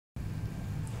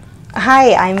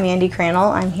Hi, I'm Mandy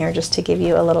Crannell. I'm here just to give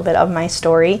you a little bit of my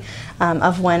story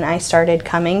of when I started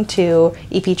coming to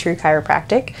EP True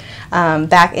Chiropractic.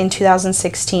 Back in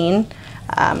 2016,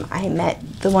 I met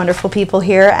the wonderful people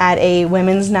here at a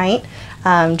women's night.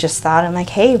 Just thought, I'm like,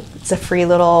 hey, it's a free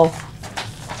little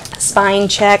spine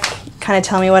check, kind of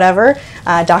tell me whatever.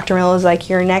 Dr. Miller was like,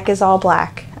 your neck is all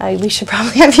black. We should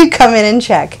probably have you come in and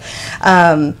check.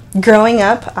 Growing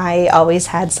up, I always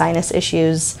had sinus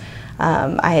issues.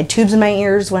 I had tubes in my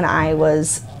ears when I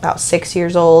was about 6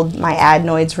 years old, my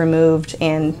adenoids removed,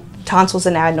 and tonsils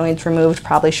and adenoids removed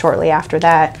probably shortly after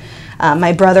that.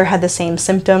 My brother had the same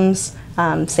symptoms,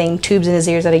 same tubes in his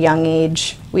ears at a young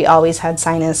age. We always had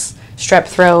sinus, strep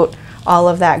throat, all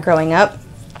of that growing up.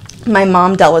 My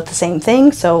mom dealt with the same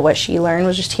thing, so what she learned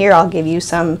was just, here, I'll give you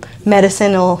some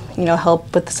medicine, it'll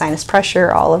help with the sinus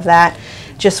pressure, all of that.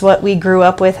 Just what we grew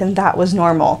up with, and that was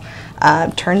normal.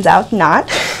 Turns out not.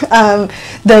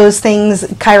 Those things,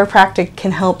 chiropractic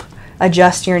can help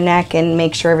adjust your neck and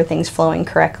make sure everything's flowing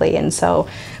correctly. And so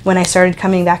when I started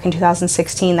coming back in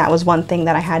 2016, that was one thing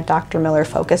that I had Dr. Miller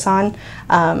focus on,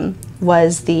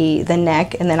 was the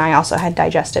neck. And then I also had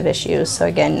digestive issues. So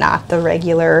again, not the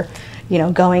regular,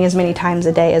 going as many times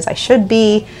a day as I should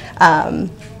be, pain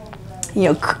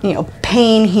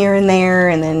here and there,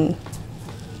 and then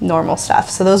normal stuff.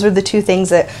 So those were the two things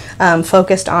that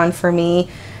focused on for me.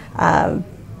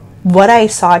 What I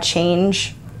saw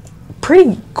change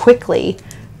pretty quickly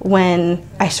when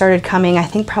I started coming, I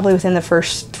think probably within the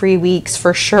first 3 weeks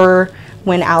for sure,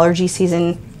 when allergy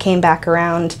season came back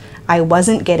around, I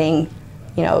wasn't getting,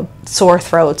 sore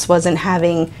throats, wasn't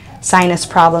having sinus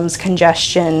problems,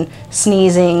 congestion,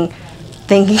 sneezing,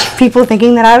 people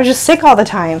thinking that I was just sick all the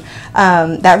time.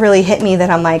 That really hit me, that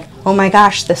I'm like, oh my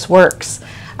gosh, this works.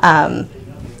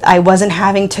 I wasn't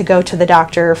having to go to the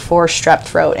doctor for strep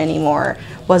throat anymore.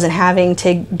 Wasn't having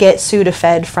to get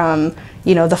Sudafed from,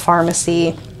 the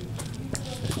pharmacy.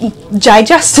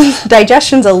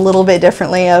 Digestion's a little bit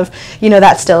differently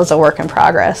that still is a work in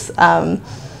progress.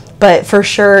 But for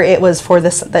sure it was for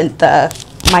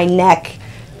my neck,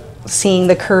 seeing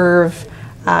the curve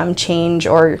change,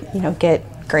 or,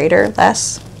 get greater,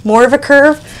 less, more of a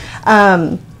curve.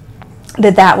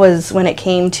 That was when it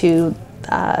came to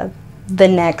the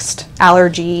next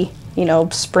allergy,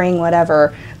 spring,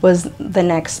 whatever, was the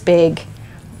next big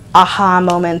aha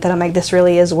moment that I'm like, this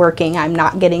really is working. I'm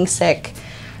not getting sick.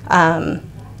 And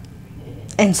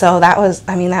so that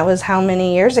was how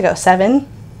many years ago? 7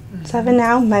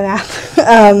 now, my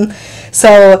math.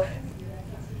 So,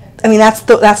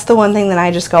 that's the one thing that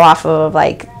I just go off of,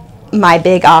 like, my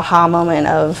big aha moment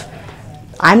of,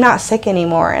 I'm not sick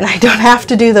anymore, and I don't have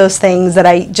to do those things that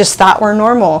I just thought were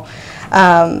normal,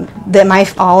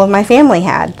 that all of my family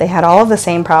had. They had all of the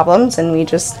same problems, and we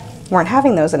just weren't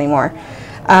having those anymore.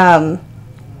 I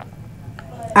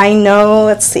know,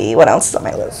 let's see, what else is on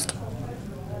my list?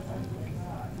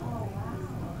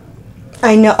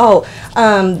 I know,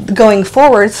 going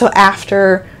forward, so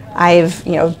after I've,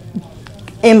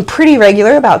 am pretty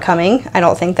regular about coming, I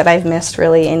don't think that I've missed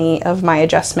really any of my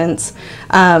adjustments.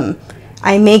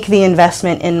 I make the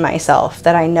investment in myself,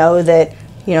 that I know that,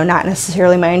 not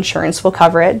necessarily my insurance will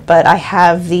cover it, but I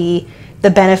have the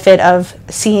benefit of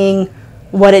seeing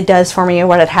what it does for me, or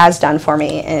what it has done for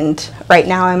me. And right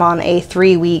now I'm on a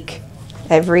 3-week,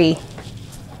 every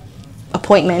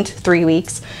appointment, 3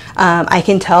 weeks. I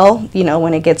can tell,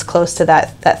 when it gets close to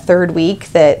that third week,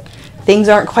 that things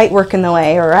aren't quite working the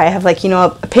way, or I have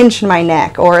a pinch in my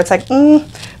neck, or it's like,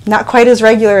 not quite as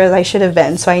regular as I should have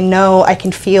been. So I know, I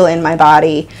can feel in my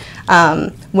body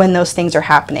when those things are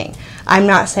happening. I'm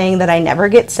not saying that I never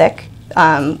get sick.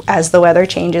 As the weather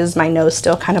changes, my nose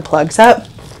still kind of plugs up.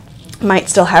 Might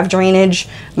still have drainage,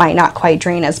 might not quite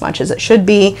drain as much as it should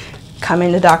be. Come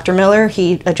into Dr. Miller,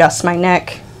 he adjusts my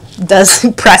neck,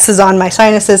 presses on my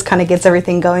sinuses, kind of gets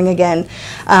everything going again.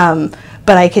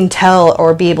 But I can tell,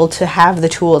 or be able to have the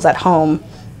tools at home,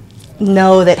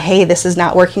 know that, hey, this is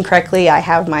not working correctly. I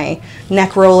have my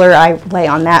neck roller, I lay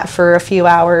on that for a few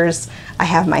hours. I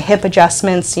have my hip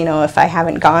adjustments, if I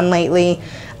haven't gone lately,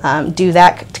 do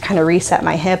that to kind of reset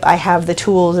my hip. I have the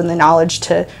tools and the knowledge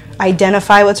to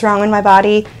identify what's wrong in my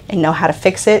body and know how to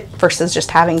fix it, versus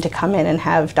just having to come in and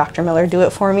have Dr. Miller do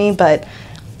it for me. But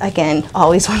again,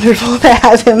 always wonderful to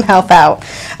have him help out.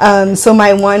 So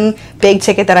my one big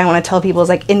ticket that I want to tell people is,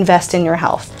 like, invest in your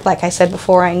health. Like I said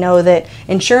before, I know that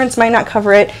insurance might not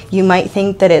cover it. You might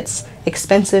think that it's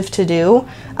expensive to do,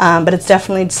 but it's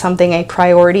definitely something, a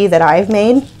priority that I've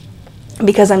made,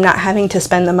 because I'm not having to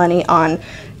spend the money on,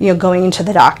 going into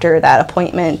the doctor, that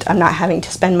appointment. I'm not having to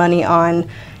spend money on,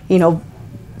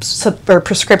 or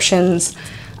prescriptions.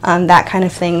 that kind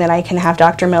of thing, that I can have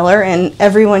Dr. Miller, and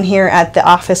everyone here at the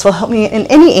office will help me in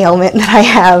any ailment that I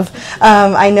have.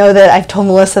 I know that I've told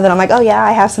Melissa that I'm like, oh yeah,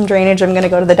 I have some drainage, I'm going to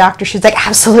go to the doctor. She's like,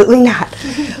 absolutely not.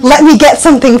 Let me get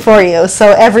something for you.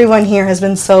 So everyone here has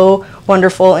been so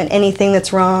wonderful in anything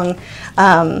that's wrong.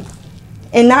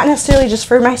 And not necessarily just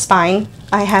for my spine.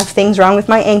 I have things wrong with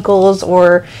my ankles,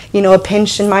 or, you know, a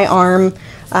pinch in my arm,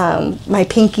 my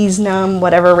pinky's numb,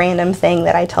 whatever random thing,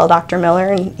 that I tell Dr. Miller,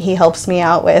 and he helps me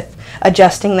out with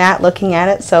adjusting that, looking at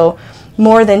it. So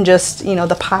more than just, you know,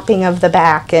 the popping of the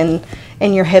back and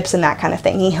your hips and that kind of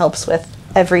thing. He helps with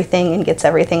everything and gets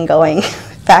everything going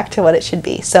back to what it should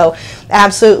be. So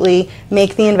absolutely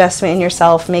make the investment in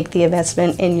yourself, make the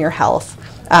investment in your health.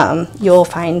 You'll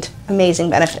find amazing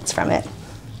benefits from it.